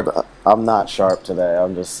not sharp. I'm not sharp today.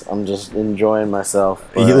 I'm just enjoying myself.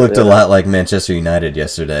 You looked a lot like Manchester United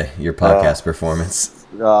yesterday. Your podcast performance.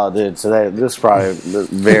 Oh, dude, today this is probably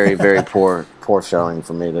very, very poor showing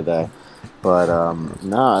for me today. But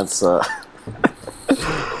no, it's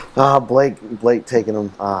Blake taking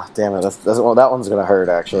him. Damn it, that one's gonna hurt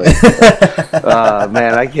actually.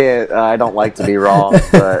 Man, I can't. I don't like to be wrong,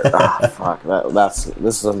 but fuck,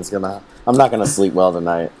 this one's gonna. I'm not gonna sleep well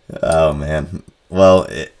tonight. Oh man, well.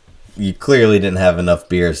 You clearly didn't have enough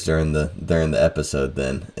beers during the episode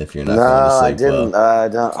then, if you're not going to sleep. I didn't. I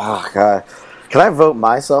don't. Oh god, can I vote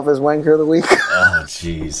myself as Wanker of the Week? Oh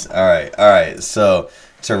jeez. All right. So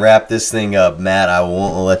to wrap this thing up, Matt, I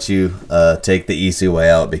won't let you take the easy way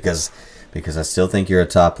out because I still think you're a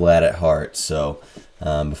top lad at heart. So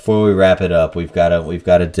before we wrap it up, we've got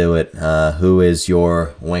to do it. Who is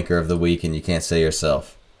your Wanker of the Week? And you can't say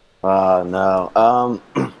yourself. No.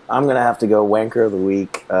 I'm gonna have to go Wanker of the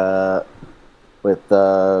Week with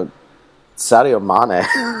Sadio Mane.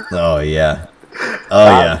 Oh yeah.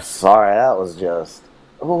 Yeah. Sorry, that was just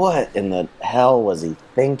what in the hell was he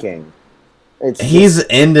thinking? He's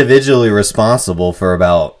individually responsible for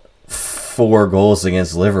about 4 goals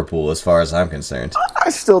against Liverpool, as far as I'm concerned.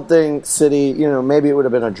 I still think City. Maybe it would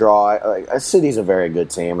have been a draw. City's a very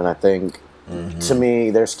good team, and I think. Mm-hmm. To me,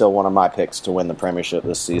 they're still one of my picks to win the Premiership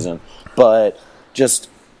this season. But just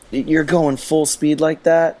you're going full speed like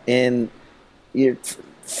that, and your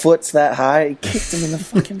foot's that high, he kicked him in the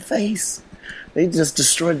fucking face. They just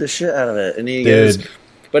destroyed the shit out of it, and he goes.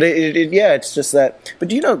 But it's just that.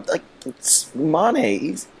 But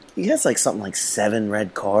Mane, he has something like 7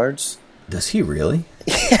 red cards. Does he really?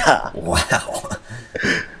 Yeah. Wow.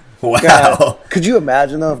 Wow. God, could you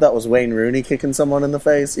imagine, though, if that was Wayne Rooney kicking someone in the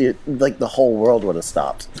face? The whole world would have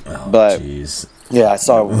stopped. Oh, but, jeez. Yeah, I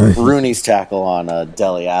saw Rooney's tackle on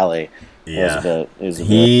Dele Alli. Yeah.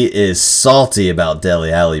 He is salty about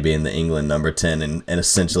Dele Alli being the England number 10 and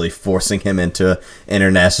essentially forcing him into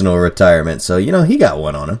international retirement. So, he got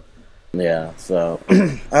one on him. Yeah, so,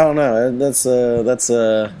 I don't know. That's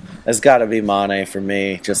got to be Mane for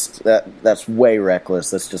me. Just, that's way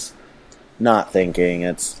reckless. That's just... not thinking.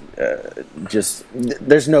 It's just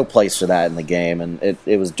there's no place for that in the game, and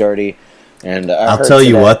it was dirty. And I'll tell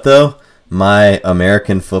you what, though, my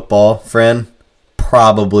American football friend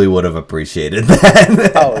probably would have appreciated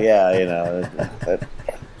that. Oh yeah,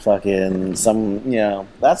 fucking some.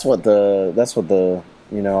 That's what the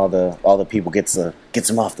all the people gets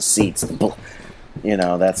them off the seats.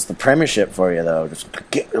 That's the Premiership for you, though. Just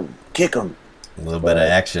kick them. A little bit of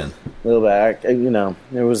action. A little bit,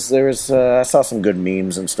 there was. I saw some good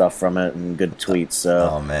memes and stuff from it, and good tweets. So,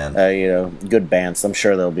 oh man, good bants. I'm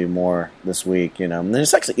sure there'll be more this week. And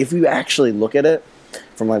there's actually, if you actually look at it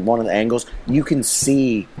from one of the angles, you can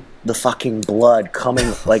see the fucking blood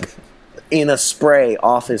coming in a spray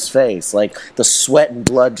off his face, the sweat and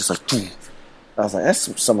blood just I was like,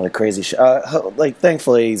 that's some of the crazy shit.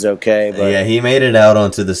 Thankfully he's okay. But yeah, he made it out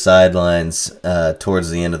onto the sidelines towards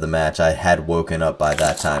the end of the match. I had woken up by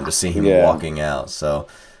that time to see him walking out. So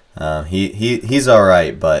he's all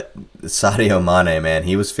right. But Sadio Mane, man,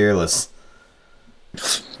 he was fearless.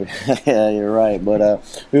 Yeah, you're right. But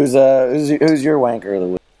who's your Wanker of the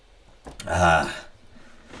week?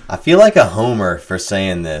 I feel like a homer for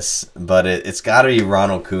saying this, but it's got to be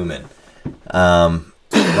Ronald Koeman.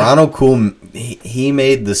 Ronald Koeman, he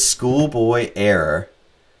made the schoolboy error.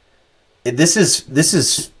 This is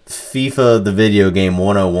FIFA, the video game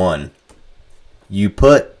 101. You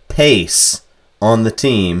put pace on the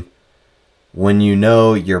team when you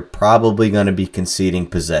know you're probably going to be conceding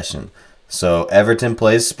possession. So Everton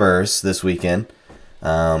plays Spurs this weekend.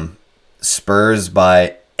 Spurs,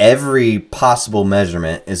 by every possible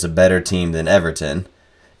measurement, is a better team than Everton.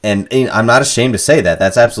 And I'm not ashamed to say that.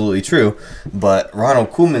 That's absolutely true. But Ronald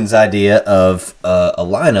Koeman's idea of a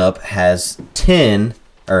lineup has 3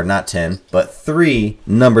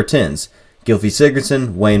 number 10s. Gylfi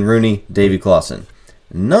Sigurdsson, Wayne Rooney, Davy Klaassen.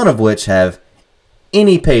 None of which have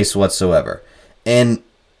any pace whatsoever. And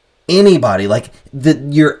anybody,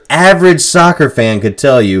 your average soccer fan could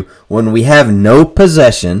tell you, when we have no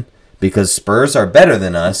possession, because Spurs are better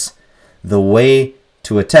than us, the way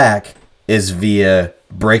to attack is via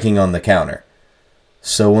breaking on the counter.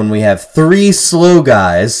 So when we have 3 slow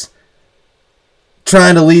guys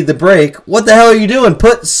trying to lead the break, what the hell are you doing?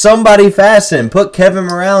 Put somebody fast in. Put Kevin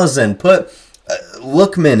Morales in. Put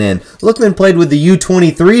Lookman in. Lookman played with the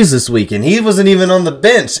U23s this week, and he wasn't even on the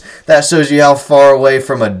bench. That shows you how far away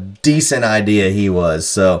from a decent idea he was.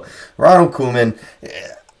 So, Ronald Koeman,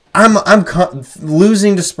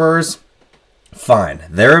 losing to Spurs, fine.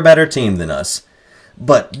 They're a better team than us.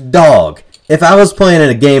 But, dog, if I was playing in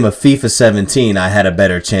a game of FIFA 17, I had a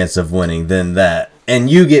better chance of winning than that. And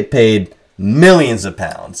you get paid millions of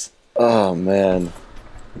pounds. Oh, man.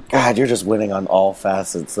 God, you're just winning on all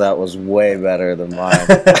facets. That was way better than mine.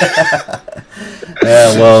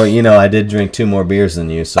 Yeah, well, I did drink 2 more beers than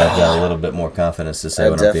you, so I've got a little bit more confidence to say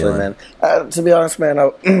what I'm feeling. Man. To be honest, man,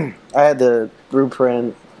 I had the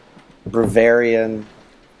Blueprint Bavarian.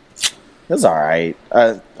 It was all right.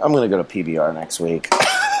 I'm going to go to PBR next week.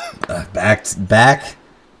 Back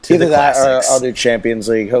to either the that classics. or I'll do Champions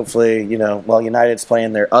League. Hopefully, while United's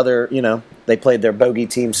playing their other, they played their bogey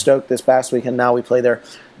team Stoke this past week, and now we play their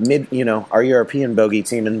our European bogey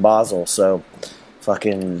team in Basel. So,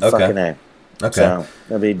 fucking A. Okay. So,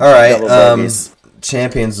 that'll be all right. double bogeys.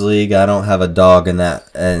 Champions League. I don't have a dog in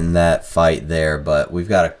that fight there, but we've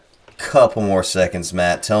got a couple more seconds.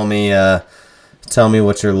 Matt, tell me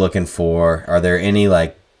what you're looking for. Are there any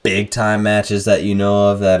big time matches that you know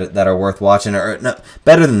of that are worth watching? Or no,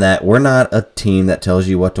 better than that, we're not a team that tells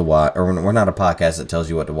you what to watch, or we're not a podcast that tells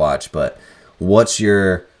you what to watch. But what's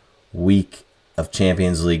your week of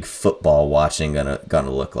Champions League football watching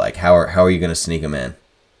gonna look like? How are you gonna sneak them in?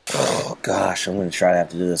 Oh gosh, I'm gonna try to have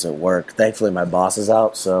to do this at work. Thankfully, my boss is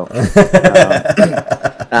out, so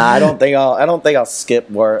I don't think I'll skip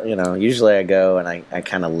work. Usually I go and I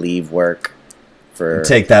kind of leave work.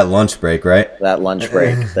 Take that lunch break, right? That lunch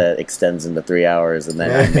break that extends into 3 hours, and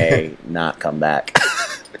then I may not come back.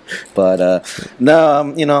 But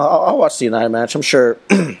no, I'll watch the United match. I'm sure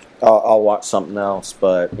I'll watch something else,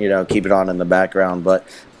 but keep it on in the background. But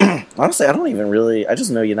honestly, I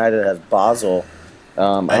just know United has Basel.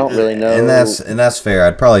 I don't really know, and that's fair.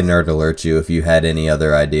 I'd probably nerd alert you if you had any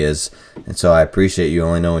other ideas, and so I appreciate you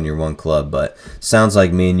only knowing your one club. But sounds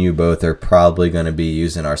like me and you both are probably going to be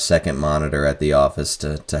using our second monitor at the office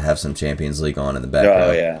to have some Champions League on in the background.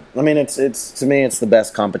 Oh yeah, I mean it's to me it's the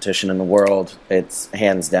best competition in the world. It's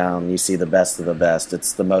hands down. You see the best of the best.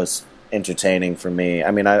 It's the most entertaining for me. I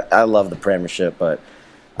mean I love the Premiership, but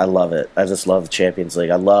I love it. I just love the Champions League.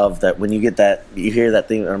 I love that when you get that, you hear that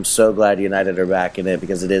thing. I'm so glad United are back in it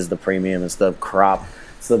because it is the premium. It's the crop.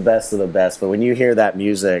 It's the best of the best. But when you hear that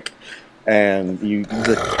music and the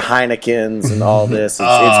Heinekens and all this,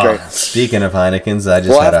 it's great. Speaking of Heinekens, I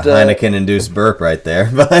just had a Heineken-induced burp right there.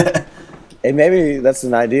 But hey, maybe that's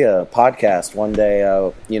an idea. A podcast one day.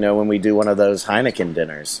 When we do one of those Heineken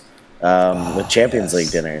dinners, with Champions League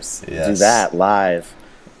dinners, do that live.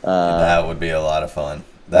 That would be a lot of fun.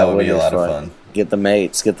 That would be a lot of fun. Get the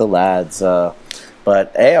mates, get the lads.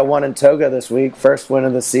 But, hey, I won in Toga this week. First win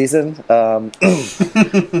of the season.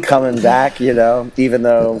 Coming back, even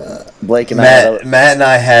though Blake and Matt and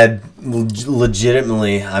I had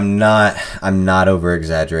legitimately, I'm not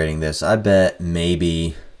over-exaggerating this. I bet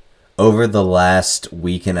maybe over the last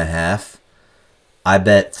week and a half, I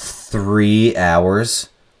bet 3 hours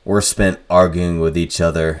were spent arguing with each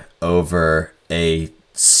other over a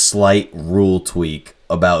slight rule tweak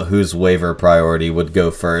about whose waiver priority would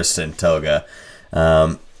go first in Toga.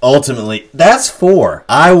 Ultimately, that's 4.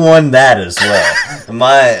 I won that as well.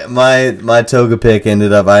 my Toga pick I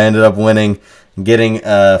ended up winning, getting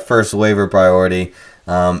first waiver priority.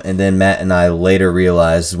 And then Matt and I later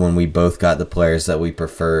realized when we both got the players that we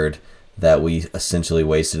preferred that we essentially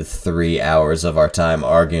wasted 3 hours of our time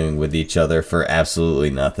arguing with each other for absolutely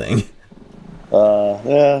nothing.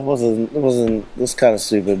 Yeah, it was kind of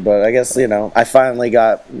stupid, but I guess, I finally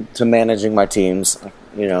got to managing my teams,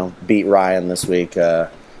 beat Ryan this week, so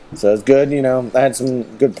it's good, I had some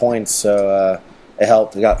good points, so, it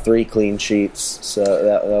helped. I got 3 clean sheets, so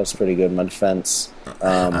that was pretty good. My defense,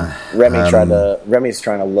 Remy's trying to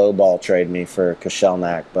lowball trade me for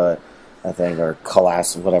Koscielnak, but I think, or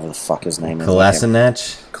whatever the fuck his name is.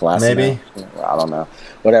 Kolasinac, maybe? I don't know.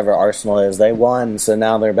 Whatever Arsenal is, they won, so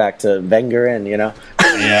now they're back to Wenger in,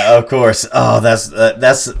 Yeah, of course. Oh, that's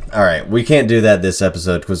all right. We can't do that this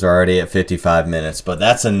episode because we're already at 55 minutes, but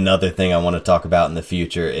that's another thing I want to talk about in the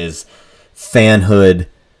future is fanhood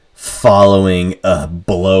following a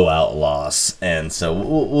blowout loss, and so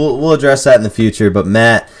we'll address that in the future. But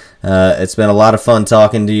Matt, it's been a lot of fun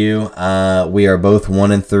talking to you. We are both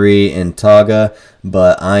 1-3 in Toga,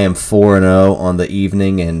 but I am 4-0 on the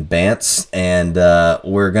evening in Bants, and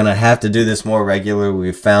we're gonna have to do this more regular.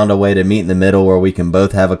 We've found a way to meet in the middle where we can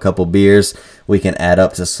both have a couple beers. We can add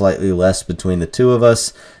up to slightly less between the two of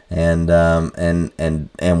us, and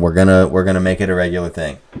we're gonna make it a regular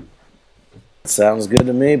thing. Sounds good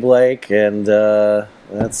to me, Blake, and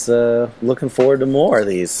that's looking forward to more of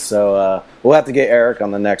these. So we'll have to get Eric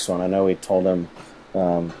on the next one. I know we told him.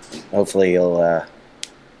 Hopefully he'll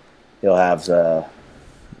have.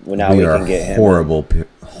 Now we can get him.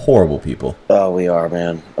 Horrible people. Oh, we are,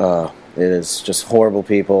 man. It is just horrible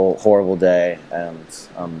people, horrible day, and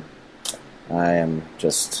I'm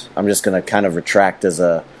just gonna kind of retract as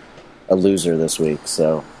a loser this week.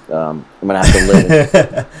 So I'm gonna have to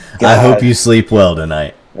live. I hope you sleep well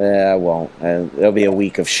tonight. Yeah, I won't. It'll be a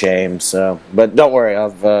week of shame. So, but don't worry.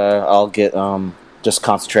 I'll get just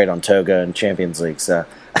concentrate on Toga and Champions League. So.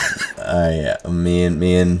 Yeah, me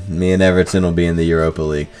and Everton will be in the Europa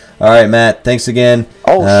League. All right, Matt. Thanks again.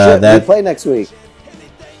 Oh shit! We play next week.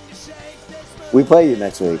 We play you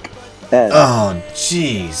next week. And oh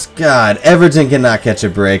jeez, God! Everton cannot catch a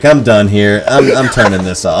break. I'm done here. I'm turning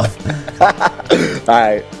this off. All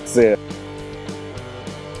right. See ya.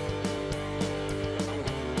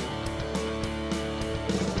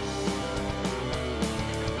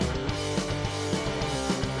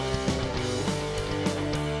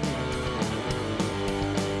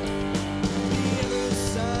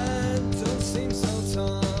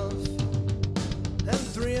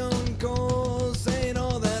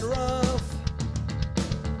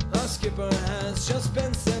 Skipper has just been